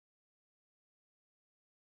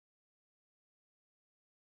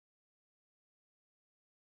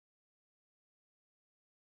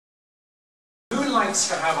likes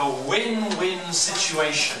to have a win-win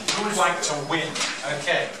situation? Who would like to win?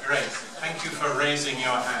 Okay, great. Thank you for raising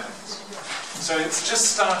your hands. So it's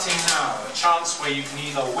just starting now, a chance where you can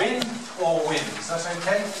either win or win. Is that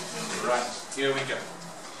okay? Right, here we go.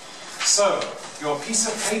 So, your piece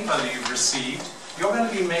of paper that you've received, you're going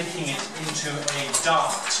to be making it into a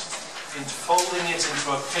dart, folding it into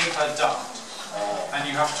a paper dart. And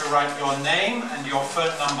you have to write your name and your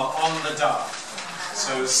phone number on the dart.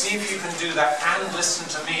 So see if you can do that and listen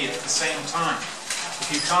to me at the same time. If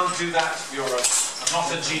you can't do that, you're not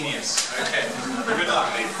a genius. Okay, good luck.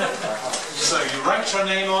 So you write your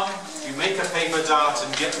name on, you make a paper dart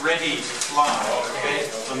and get ready to fly. Okay,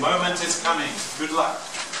 the moment is coming. Good luck.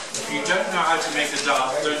 If you don't know how to make a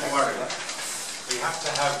dart, don't worry. We have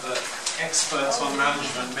to have the experts on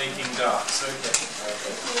management making darts. Okay.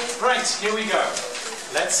 Right, here we go.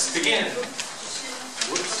 Let's begin.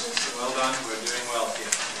 Whoops. Well done. We're doing well here.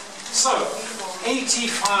 So,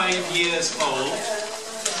 85 years old.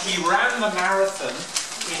 He ran the marathon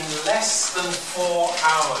in less than 4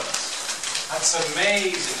 hours. That's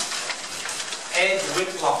amazing. Ed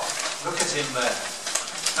Whitlock. Look at him there.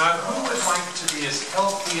 Now, who would like to be as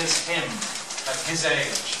healthy as him at his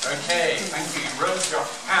age? Okay, thank you. You rose your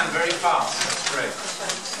hand very fast. That's great.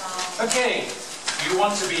 Okay, you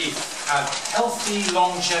want to have healthy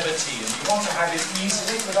longevity, and you want to have it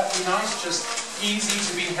easily. Would that be nice? Just easy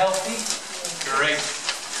to be healthy? Great.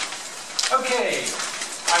 Okay,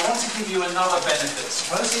 I want to give you another benefit.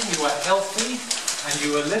 Supposing you were healthy and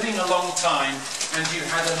you were living a long time and you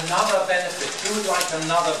had another benefit. Who would like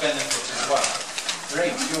another benefit as well?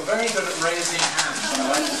 Great, you're very good at raising hands.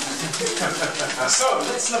 I like it. So,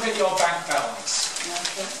 let's look at your bank balance.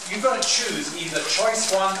 You've got to choose either choice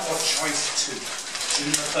 1 or choice 2.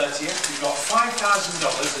 June the 30th, you've got $5,000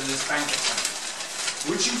 in this bank account.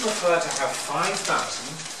 Would you prefer to have $5,000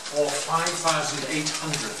 or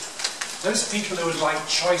 $5,800? Those people who would like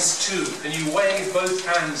choice 2, can you wave both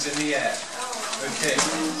hands in the air? Okay,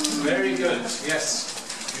 very good, yes.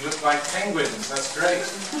 You look like penguins, that's great.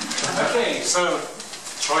 Okay, so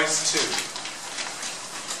choice 2.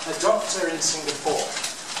 A doctor in Singapore,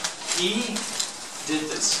 he did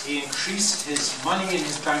this. He increased his money in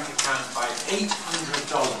his bank account by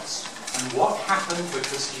 $800. And what happened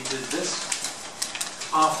because he did this?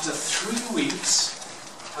 After 3 weeks,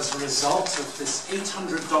 as a result of this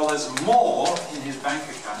 $800 more in his bank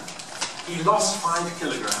account, he lost 5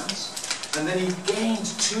 kilograms, and then he gained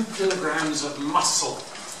 2 kilograms of muscle.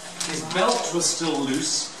 His belt was still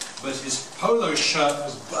loose, but his polo shirt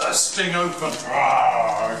was bursting open.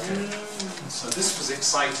 So this was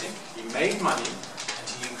exciting. He made money, and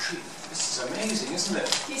he increased. This is amazing, isn't it?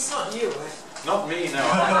 He's not you, eh? Not me, no.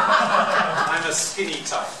 I'm a skinny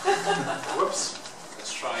type. Whoops.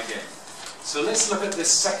 Let's try again. So let's look at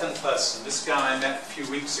this second person. This guy I met a few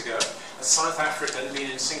weeks ago, a South African,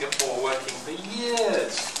 been in Singapore working for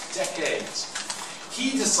years, decades.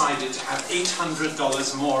 He decided to have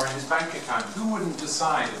 $800 more in his bank account. Who wouldn't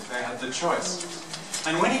decide if they had the choice?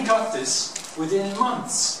 And when he got this, within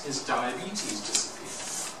months, his diabetes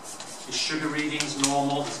disappeared. His sugar readings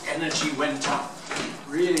normal, his energy went up.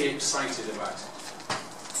 Really excited about it.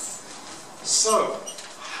 So,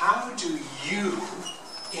 how do you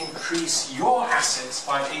increase your assets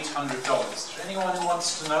by $800? Is there anyone who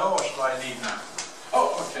wants to know, or shall I leave now?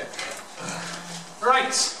 Oh, okay.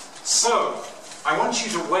 Right, so I want you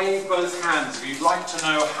to wave both hands if you'd like to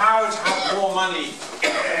know how to have more money.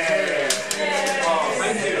 Oh,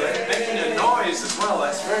 thank you. Making a noise as well,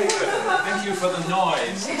 that's very good. Thank you for the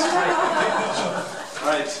noise. That's great.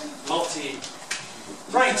 Right,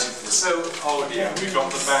 Right, so, oh dear, we've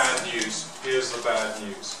got the bad news. Here's the bad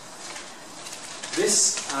news.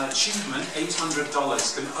 This achievement,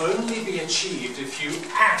 $800, can only be achieved if you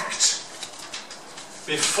act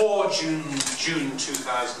before June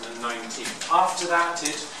 2019. After that,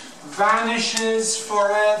 it vanishes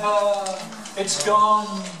forever. It's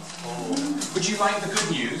gone. Oh. Would you like the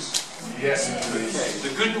good news? Yes, please. Okay,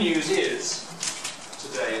 the good news is,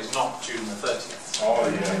 today is not June the 30th. Oh,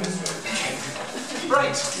 yeah, that's right.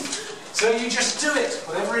 Right. So you just do it.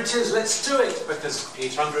 Whatever it is, let's do it. Because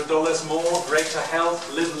 $800 more, greater health,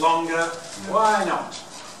 live longer. Why not?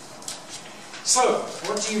 So,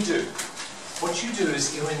 what do? What you do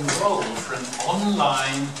is you enroll for an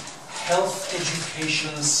online health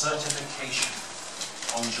education certification.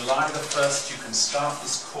 On July the 1st, you can start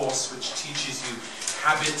this course which teaches you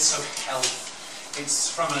habits of health. It's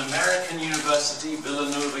from an American university,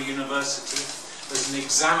 Villanova University. There's an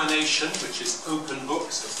examination, which is open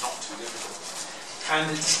book, so it's not too difficult.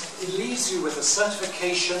 And it leaves you with a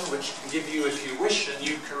certification which can give you, if you wish, a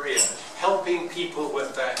new career, helping people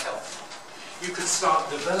with their health. you could start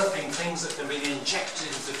developing things that can be injected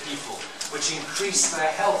into people, which increase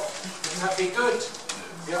their health. Wouldn't that be good?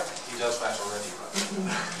 Yep, he does that already.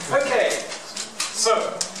 Right? Okay,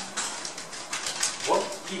 so what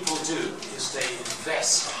people do is they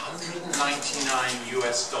invest $199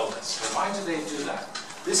 US. So why do they do that?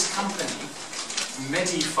 This company,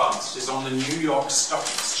 Medifast, is on the New York Stock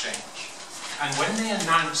Exchange. And when they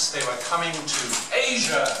announced they were coming to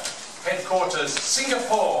Asia, headquarters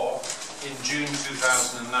Singapore, in June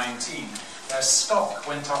 2019, their stock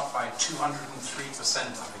went up by 203%,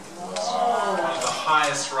 I think it was. Wow. One of the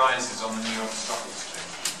highest rises on the New York Stock Exchange.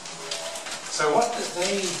 So what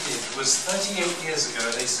they did was 38 years ago,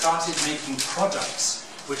 they started making products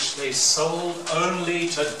which they sold only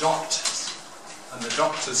to doctors. And the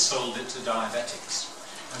doctors sold it to diabetics.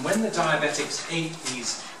 And when the diabetics ate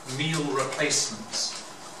these meal replacements,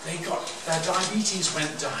 their diabetes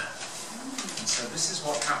went down. And so this is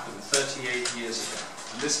what happened 38 years ago.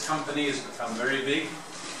 And this company has become very big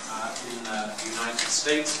in the United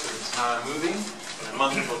States, but it's now moving. In a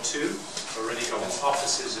month or two, already got its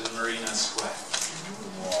offices in Marina Square.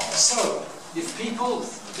 Wow. So, if people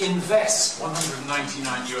invest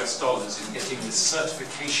 $199 US in getting this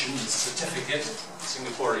certification, this certificate,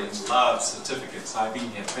 Singaporeans love certificates. I've been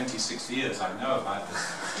here 26 years, I know about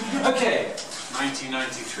this. Okay,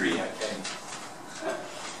 1993 I came.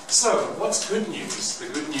 So, what's good news? The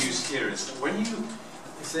good news here is that when you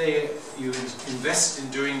invest in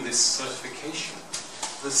doing this certification,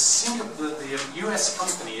 the US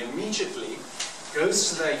company immediately goes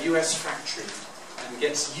to their US factory and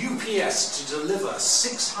gets UPS to deliver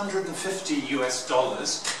 $650 US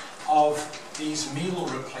of these meal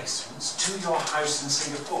replacements to your house in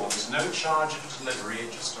Singapore. There's no charge of delivery,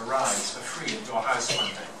 it just arrives for free at your house one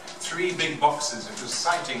day. 3 big boxes, it was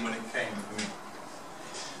exciting when it came to me.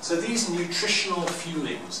 So these nutritional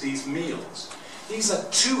fuelings, these meals, these are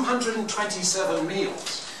 227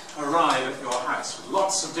 meals arrive at your house with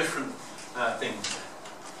lots of different things.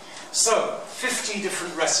 So, 50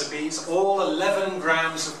 different recipes, all 11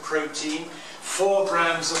 grams of protein, 4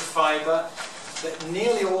 grams of fiber.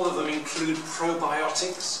 Nearly all of them include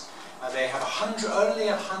probiotics. They have only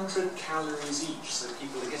 100 calories each, so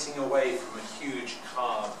people are getting away from a huge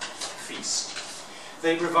carb feast.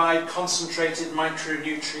 They provide concentrated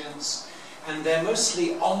micronutrients, and they're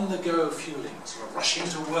mostly on-the-go fuelings. You're rushing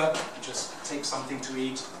to work, you just take something to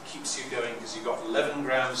eat, it keeps you going because you've got 11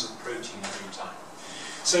 grams of protein every time.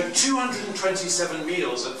 So 227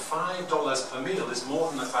 meals at $5 per meal is more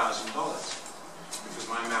than $1,000, because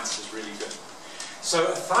my maths is really good. So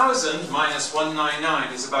 1,000 minus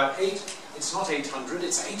 199 is about it's not 800,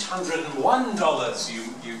 it's $801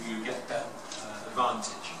 you get that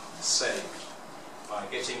advantage saved by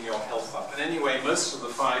getting your health up. And anyway, most of the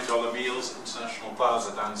 $5 meals at International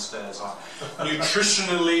Plaza downstairs are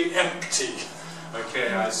nutritionally empty.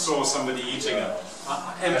 Okay, I saw somebody eating an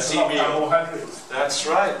empty meal. That's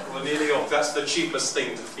right, well, nearly all. That's the cheapest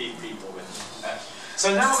thing to feed people with.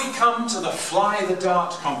 So now we come to the fly the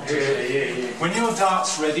dart competition. When your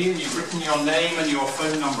dart's ready and you've written your name and your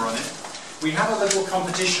phone number on it, we have a little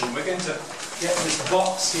competition. We're going to get this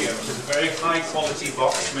box here, which is a very high quality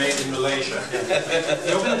box made in Malaysia.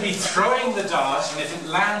 You're going to be throwing the dart, and if it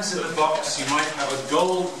lands in the box, you might have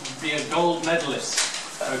be a gold medalist.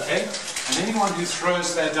 Okay? And anyone who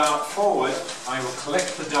throws their dart forward, I will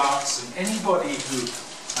collect the darts, and anybody who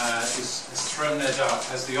has thrown their dart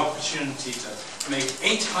has the opportunity to make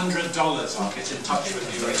 $800. I'll get in touch with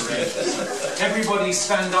you and arrange this. Everybody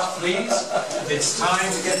stand up, please. It's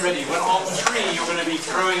time to get ready. When on 3, you're going to be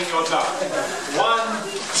throwing your dart. 1,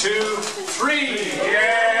 2, 3.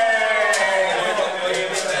 Yay!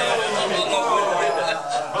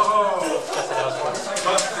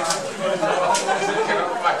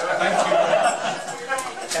 Thank you.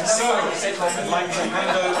 So, I'd like to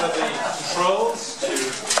hand over the controls to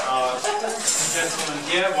our gentleman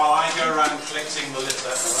here while I go around collecting the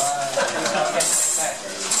litter.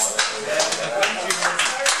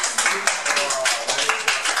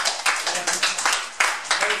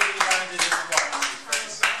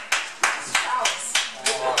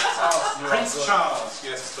 Prince Charles,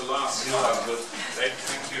 yes, the last one. Thank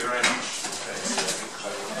you very much.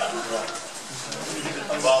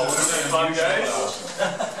 Wow, what is fun, guys?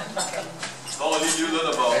 Not only do you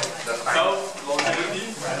learn about health,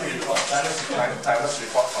 longevity. Timeless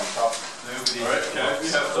report on top. Alright, can we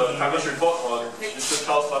have the timeless report on Mr.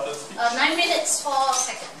 Charlesbarton's speech? 9 minutes 4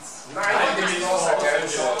 seconds. 9 minutes 4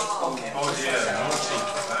 seconds. Oh dear,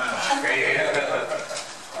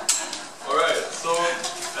 Alright, so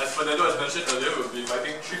as Fernando has mentioned earlier, we'll be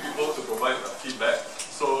inviting 3 people to provide feedback.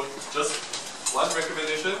 So just one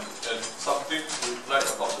recommendation and something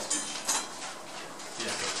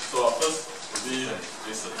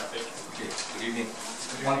Okay, good evening.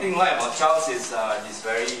 One thing I like about Charles is he's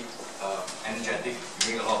very energetic.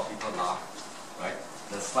 He makes a lot of people laugh, right?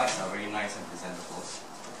 The slides are very nice and presentable.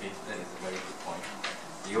 Okay, that is a very good point.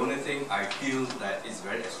 The only thing I feel that is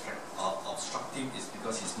very obstructive is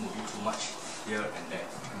because he's moving too much here and there.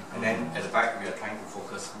 And then at the back we are trying to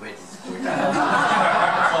focus where he's going.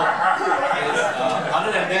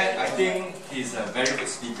 Other than that, I think he's a very good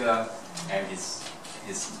speaker and he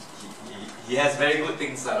has very good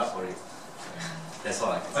things set up for him. That's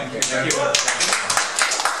all I can say. Thank you. Thank you.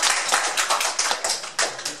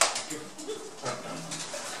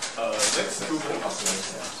 Next two more.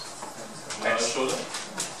 Shoulder.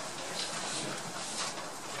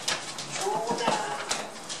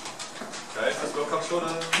 Guys, let's welcome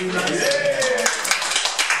shoulder.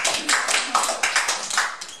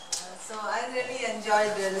 So I really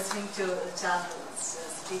enjoyed listening to Charles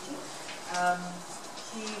speaking.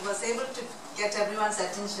 He was able to get everyone's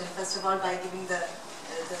attention, first of all, by giving the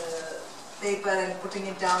paper and putting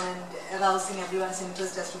it down and arousing everyone's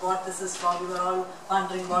interest as to what this is for. We were all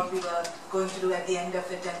wondering what we were going to do at the end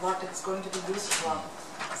of it and what it's going to be used for.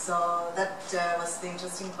 So that was the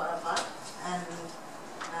interesting part. And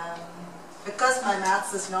because my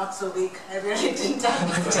maths is not so weak, I really didn't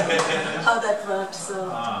understand how that worked.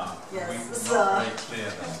 So yes, not very clear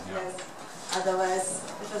then. Yeah. Yes. Otherwise,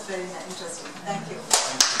 it was very interesting. Thank you.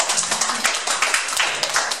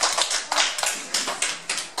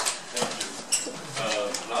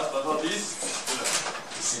 Last but not least,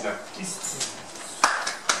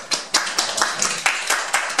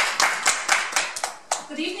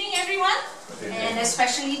 Good evening, everyone, and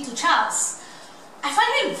especially to Charles. I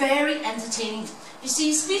find it very entertaining. You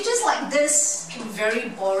see, speeches like this can be very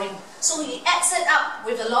boring, so he adds it up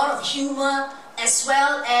with a lot of humor as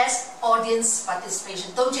well as audience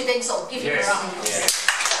participation. Don't you think so? Give him a round of applause.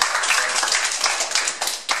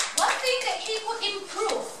 One thing that he could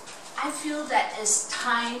improve, I feel that is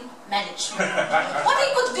time management. What he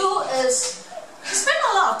could do is he spend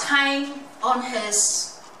a lot of time on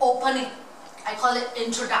his opening. I call it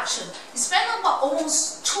introduction. He spent about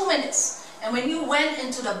almost 2 minutes, and when you went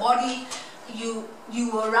into the body, you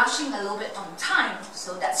were rushing a little bit on time.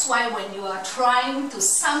 So that's why when you are trying to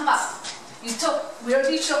sum up, we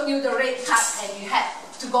already showed you the red card and you had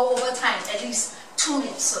to go over time, at least 2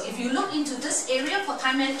 minutes. So if you look into this area for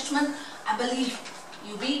time management, I believe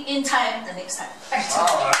you'll be in time the next time. Back to you.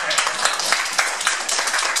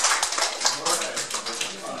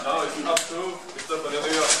 now it's up to Mr.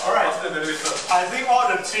 Evaluator. All right. Master Evaluator. I think all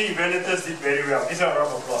the three evaluators did very well. These are a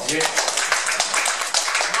round of applause. Yeah.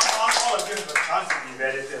 All of you have a chance to be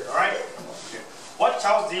evaluated, alright? Okay. What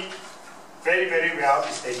Charles did very, very well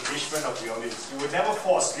is the engagement of the audience. You will never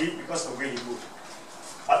fall asleep because of the way you move.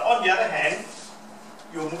 But on the other hand,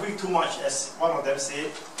 you're moving too much, as one of them said,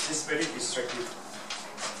 it's very distracting.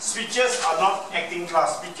 Speeches are not acting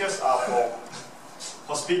class. Speeches are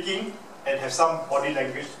for speaking and have some body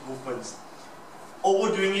language movements.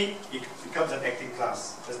 Overdoing it, it becomes an acting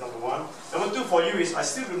class. That's number one. Number two for you is, I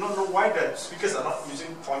still do not know why the speakers are not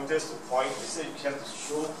using pointers to point. Instead, you have to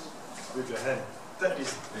show with your hand. That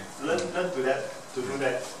is, learn to do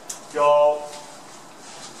that. Your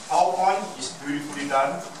PowerPoint is beautifully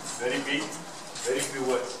done, very big, very few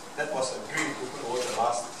words. That was a great improvement over the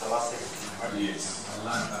last second. Right? Yes, I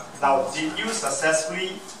learned that. Now, did you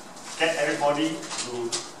successfully get everybody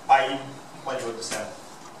to buy in what you want to sell?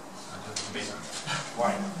 I don't think so.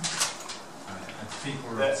 Why?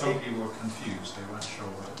 People were confused. They weren't sure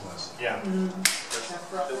what it was. Yeah.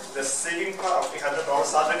 The saving part of $800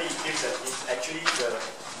 suddenly it gives that it's actually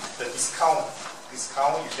the discount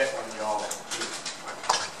you get on your bill.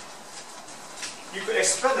 You could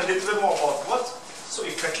explain a little bit more about what's so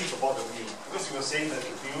effective about the meal, because you were saying that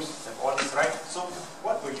the meals have all this, right? So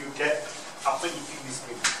what will you get after eating this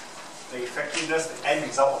meal? The effectiveness, the end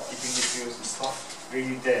result of eating these meals is not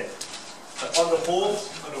really there. But on the whole,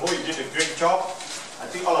 you did a great job. I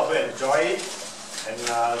think all of you enjoy it and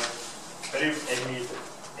very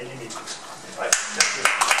animated. Right? That's good.